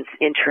relations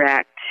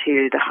interact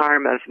to the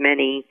harm of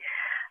many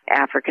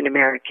African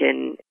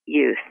American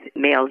youth,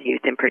 male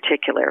youth in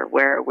particular,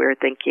 where we're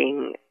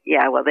thinking,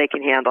 yeah, well, they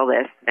can handle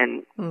this,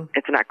 and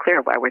it's not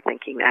clear why we're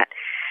thinking that.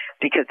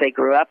 Because they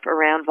grew up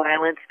around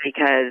violence,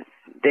 because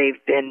they've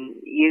been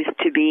used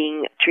to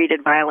being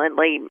treated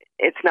violently.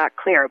 It's not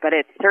clear, but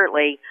it's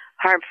certainly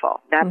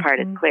harmful. That part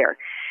is clear.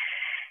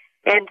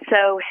 And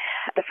so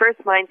the first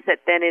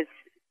mindset then is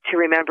to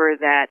remember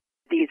that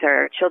these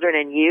are children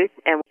and youth,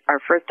 and our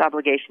first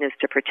obligation is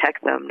to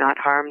protect them, not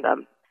harm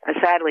them.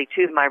 Sadly,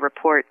 two of my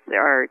reports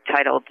are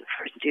titled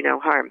First Do No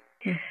Harm.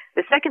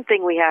 The second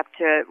thing we have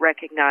to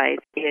recognize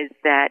is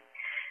that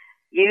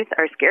youth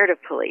are scared of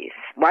police.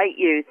 White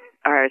youth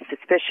are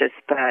suspicious,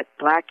 but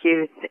black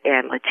youth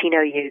and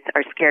Latino youth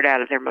are scared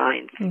out of their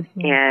minds.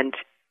 And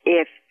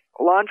if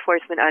law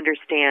enforcement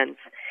understands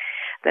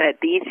that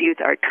these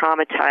youth are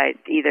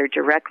traumatized either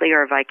directly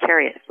or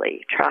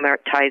vicariously,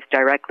 traumatized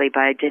directly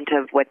by dint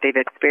of what they've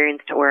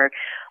experienced or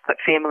what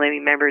family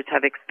members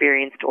have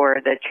experienced or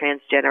the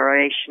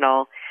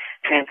transgenerational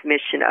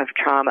transmission of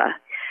trauma.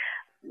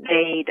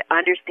 They'd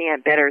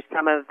understand better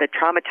some of the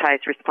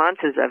traumatized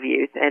responses of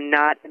youth and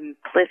not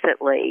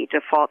implicitly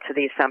default to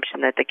the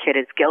assumption that the kid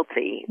is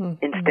guilty.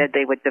 Mm-hmm. Instead,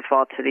 they would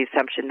default to the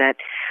assumption that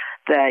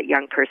the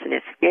young person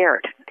is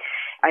scared.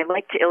 I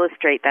like to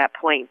illustrate that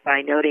point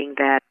by noting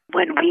that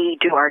when we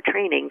do our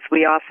trainings,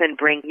 we often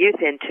bring youth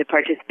in to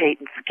participate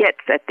in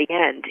skits at the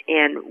end.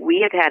 And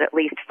we have had at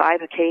least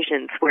 5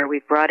 occasions where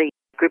we've brought a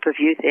group of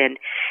youth in,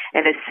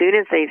 and as soon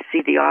as they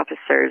see the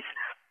officers,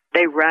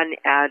 they run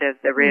out of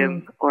the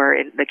room. Or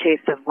in the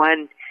case of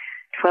one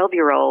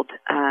 12-year-old,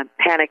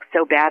 panicked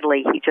so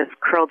badly he just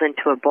curled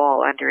into a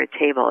ball under a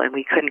table, and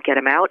we couldn't get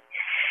him out.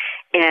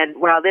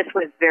 And while this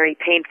was very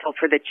painful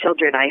for the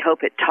children, I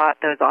hope it taught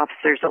those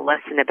officers a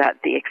lesson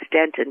about the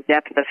extent and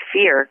depth of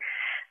fear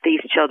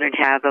these children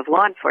have of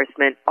law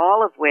enforcement,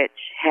 all of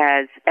which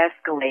has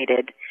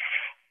escalated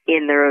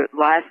in the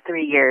last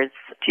 3 years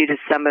due to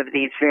some of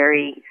these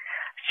very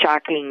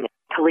shocking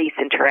police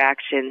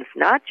interactions,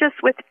 not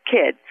just with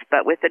kids,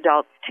 but with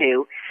adults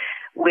too,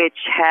 which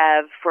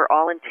have, for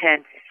all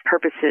intents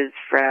purposes,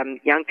 from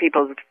young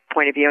people's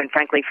point of view and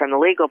frankly from the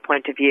legal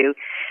point of view,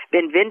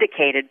 been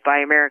vindicated by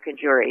American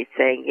juries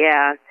saying,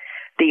 yeah,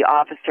 the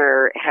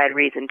officer had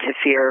reason to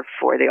fear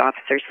for the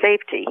officer's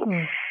safety,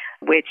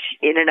 which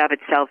in and of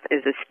itself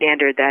is a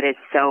standard that is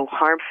so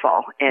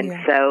harmful and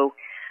so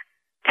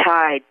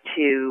tied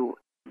to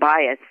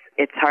bias,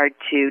 it's hard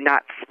to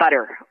not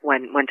sputter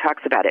when one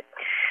talks about it.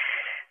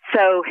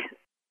 So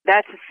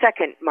that's the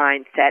second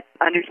mindset,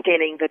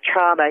 understanding the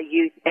trauma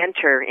youth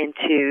enter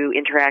into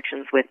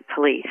interactions with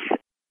police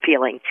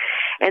feeling.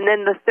 And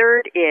then the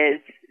third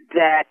is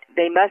that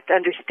they must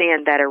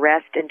understand that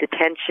arrest and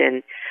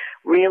detention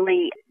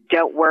really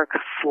don't work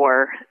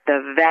for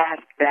the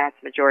vast, vast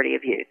majority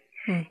of youth.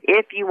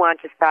 If you want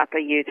to stop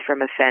a youth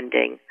from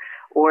offending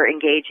or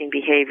engaging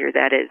behavior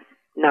that is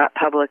not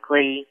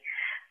publicly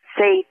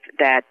safe,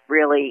 that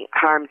really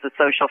harms the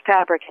social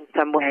fabric in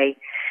some way,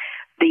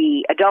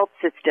 the adult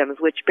systems,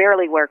 which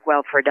barely work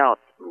well for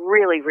adults,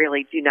 really,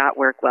 really do not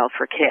work well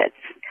for kids.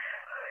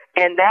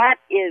 And that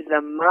is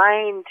a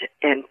mind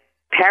and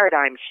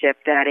paradigm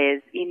shift that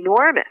is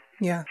enormous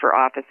for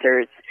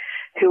officers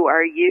who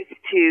are used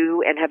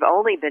to and have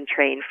only been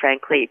trained,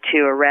 frankly, to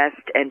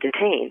arrest and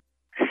detain.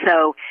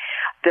 So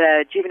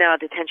the Juvenile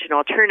Detention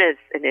Alternatives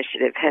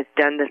Initiative has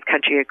done this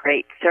country a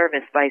great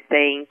service by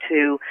saying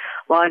to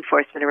law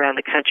enforcement around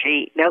the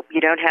country, nope, you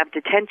don't have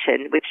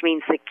detention, which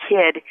means the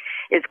kid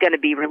is going to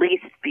be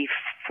released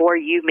before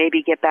you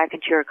maybe get back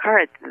into your car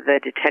at the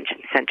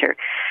detention center.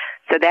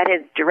 So that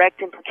has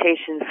direct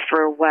implications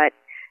for what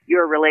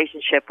your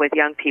relationship with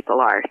young people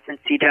are,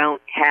 since you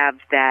don't have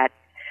that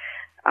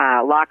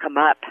lock 'em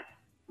up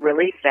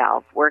release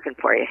valve working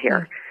for you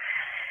here.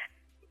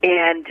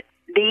 And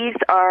these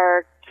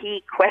are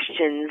key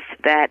questions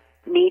that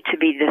need to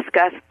be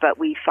discussed, but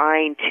we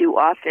find too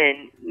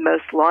often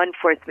most law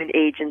enforcement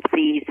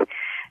agencies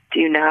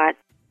do not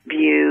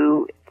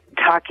view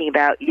talking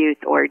about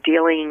youth or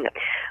dealing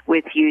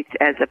with youth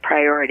as a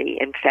priority.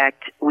 In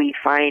fact, we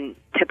find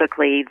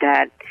typically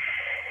that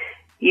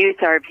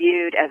youth are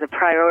viewed as a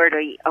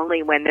priority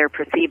only when they're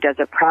perceived as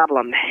a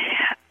problem.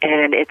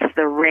 And it's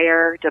the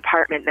rare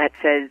department that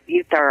says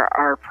youth are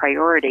our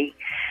priority.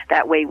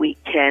 That way we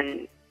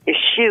can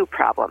eschew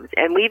problems.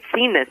 And we've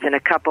seen this in a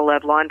couple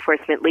of law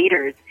enforcement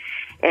leaders,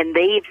 and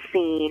they've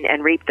seen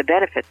and reaped the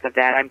benefits of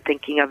that. I'm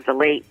thinking of the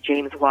late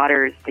James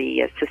Waters,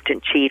 the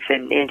assistant chief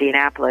in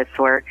Indianapolis,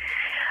 or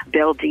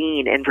Bill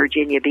Dean in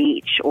Virginia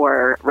Beach,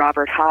 or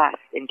Robert Haas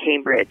in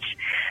Cambridge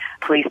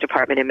Police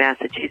Department in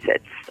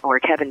Massachusetts,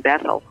 or Kevin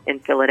Bethel in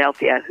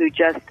Philadelphia, who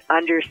just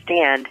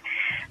understand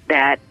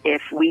that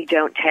if we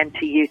don't tend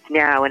to youth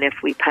now and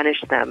if we punish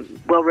them,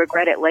 we'll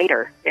regret it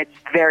later. It's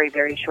very,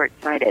 very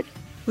short-sighted.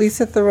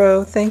 Lisa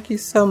Thurow, thank you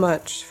so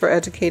much for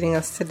educating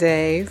us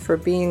today, for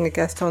being a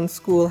guest on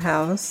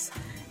Schoolhouse.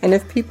 And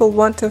if people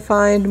want to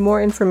find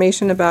more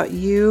information about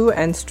you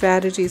and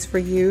strategies for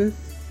youth,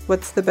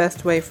 what's the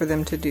best way for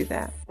them to do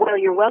that? Well,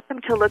 you're welcome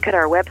to look at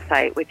our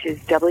website, which is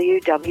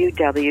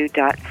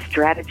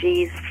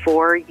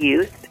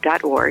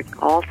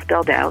www.strategiesforyouth.org, all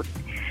spelled out.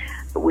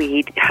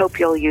 We hope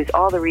you'll use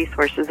all the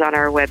resources on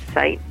our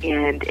website,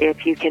 and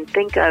if you can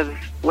think of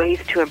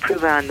ways to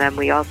improve on them,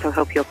 we also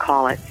hope you'll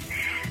call us,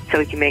 so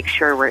we can make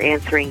sure we're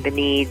answering the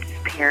needs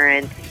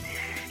parents,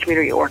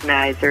 community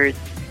organizers,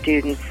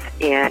 students,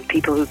 and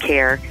people who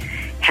care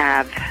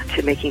have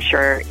to making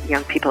sure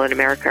young people in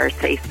America are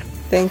safe.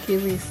 Thank you,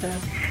 Lisa.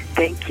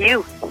 Thank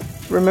you.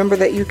 Remember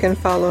that you can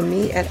follow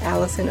me at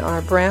Allison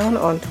R. Brown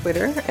on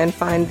Twitter and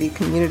find the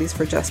Communities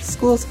for Just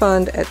Schools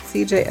Fund at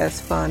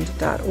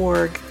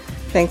cjsfund.org.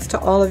 Thanks to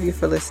all of you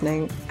for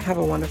listening. Have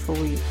a wonderful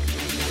week.